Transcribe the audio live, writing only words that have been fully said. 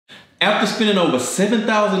After spending over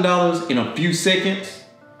 $7,000 in a few seconds,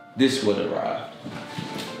 this would arrive.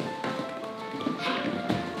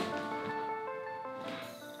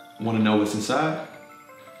 Want to know what's inside?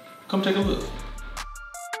 Come take a look.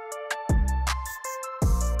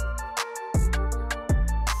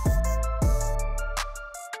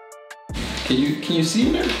 Can you see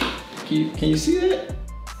in there? Can you see that?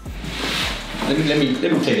 Let me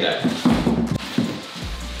take it out.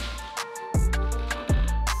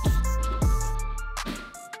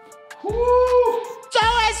 Woo! So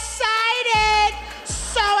excited!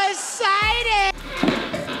 So excited!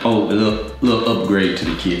 Oh, a little upgrade to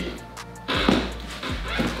the kit.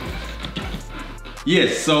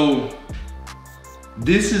 Yes, so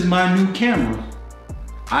this is my new camera.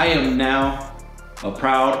 I am now a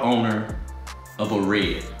proud owner of a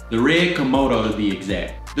red. The red Komodo to be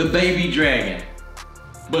exact. The baby dragon.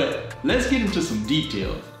 But let's get into some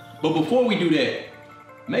details. But before we do that,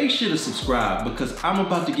 make sure to subscribe because I'm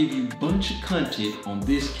about to give you a bunch of content on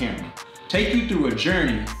this camera. Take you through a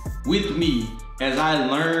journey with me as I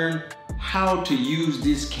learn how to use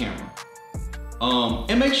this camera.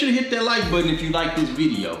 And make sure to hit that like button if you like this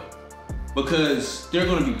video because there are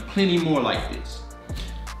gonna be plenty more like this.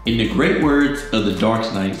 In the great words of the Dark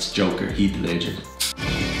Knight's Joker, Heath Ledger.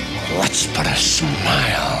 Let's put a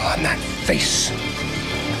smile on that face.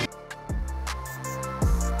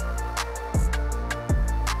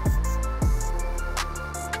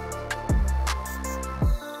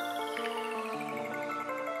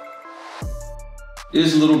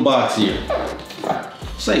 This little box here.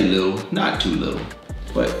 Say little, not too little,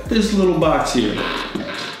 but this little box here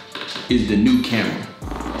is the new camera.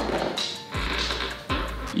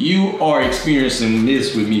 You are experiencing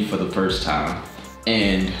this with me for the first time,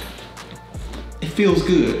 and it feels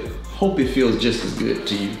good. Hope it feels just as good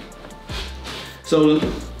to you. So,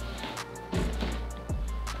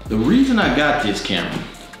 the reason I got this camera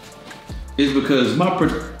is because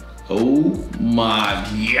oh my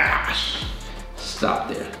gosh. Stop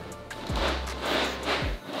there.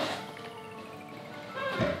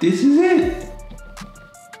 This is it.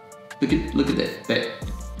 Look at that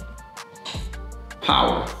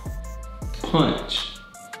power, punch.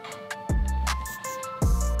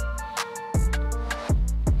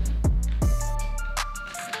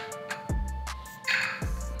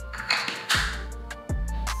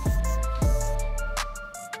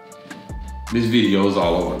 This video is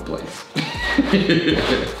all over the place.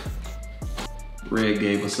 Red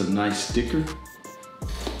gave us a nice sticker.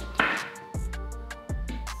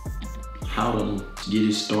 How to get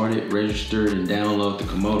it started, registered, and download the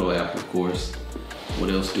Komodo app, of course. What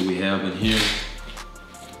else do we have in here?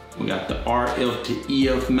 We got the RF to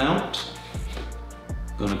EF mount.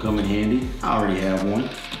 Gonna come in handy. I already have one.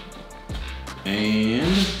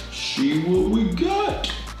 And see what we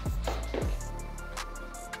got.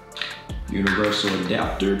 Universal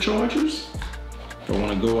adapter chargers. Don't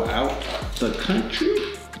wanna go out the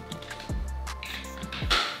country.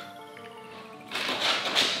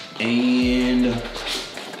 And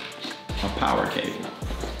a power cable.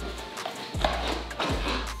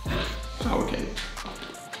 Power cable.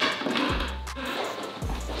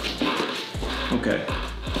 Okay.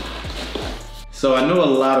 So I know a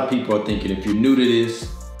lot of people are thinking, if you're new to this,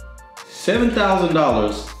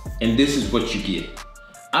 $7,000 and this is what you get.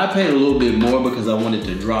 I paid a little bit more because I wanted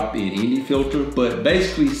to drop in indie filter, but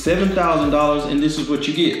basically $7,000 and this is what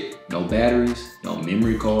you get. No batteries, no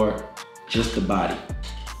memory card, just the body.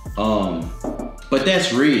 But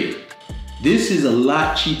that's red. This is a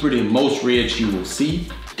lot cheaper than most reds you will see.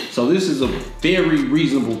 So this is a very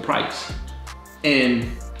reasonable price. And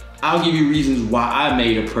I'll give you reasons why I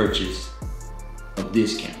made a purchase of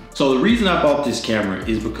this camera. So the reason I bought this camera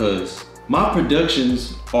is because my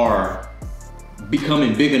productions are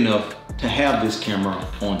becoming big enough to have this camera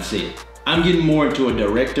on set. I'm getting more into a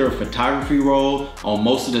director of photography role on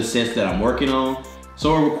most of the sets that I'm working on.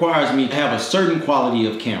 So it requires me to have a certain quality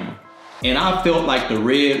of camera. And I felt like the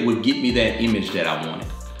red would get me that image that I wanted.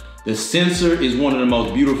 The sensor is one of the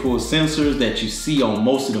most beautiful sensors that you see on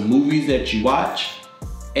most of the movies that you watch.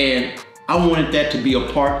 And I wanted that to be a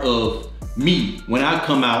part of me when I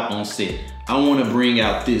come out on set. I want to bring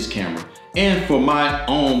out this camera and for my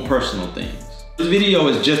own personal things. This video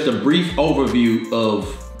is just a brief overview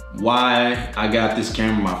of why I got this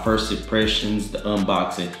camera, my first impressions, the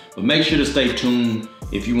unboxing. But make sure to stay tuned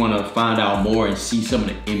if you want to find out more and see some of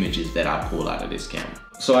the images that I pulled out of this camera.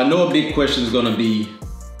 So I know a big question is going to be,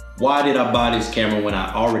 why did I buy this camera when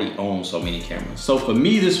I already own so many cameras? So for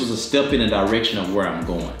me, this was a step in the direction of where I'm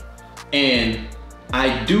going. And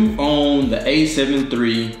I do own the A7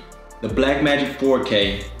 III, the Blackmagic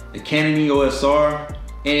 4K, the Canon EOS R,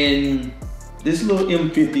 and this little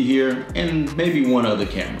M50 here, and maybe one other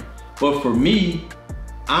camera. But for me,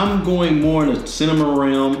 I'm going more in the cinema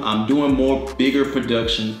realm. I'm doing more bigger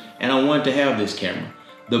productions, and I wanted to have this camera.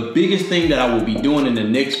 The biggest thing that I will be doing in the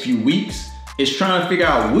next few weeks is trying to figure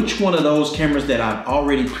out which one of those cameras that I've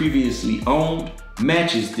already previously owned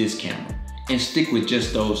matches this camera, and stick with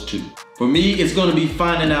just those two. For me, it's gonna be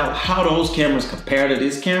finding out how those cameras compare to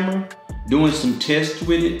this camera, doing some tests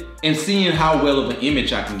with it, and seeing how well of an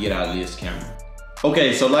image I can get out of this camera.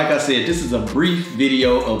 Okay, so like I said, this is a brief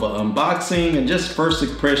video of an unboxing and just first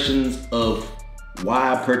impressions of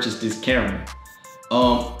why I purchased this camera.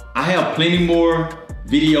 I have plenty more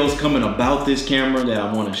videos coming about this camera that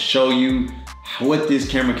I want to show you what this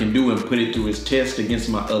camera can do and put it through its test against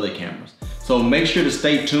my other cameras. So make sure to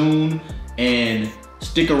stay tuned and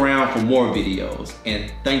stick around for more videos,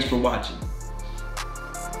 and thanks for watching.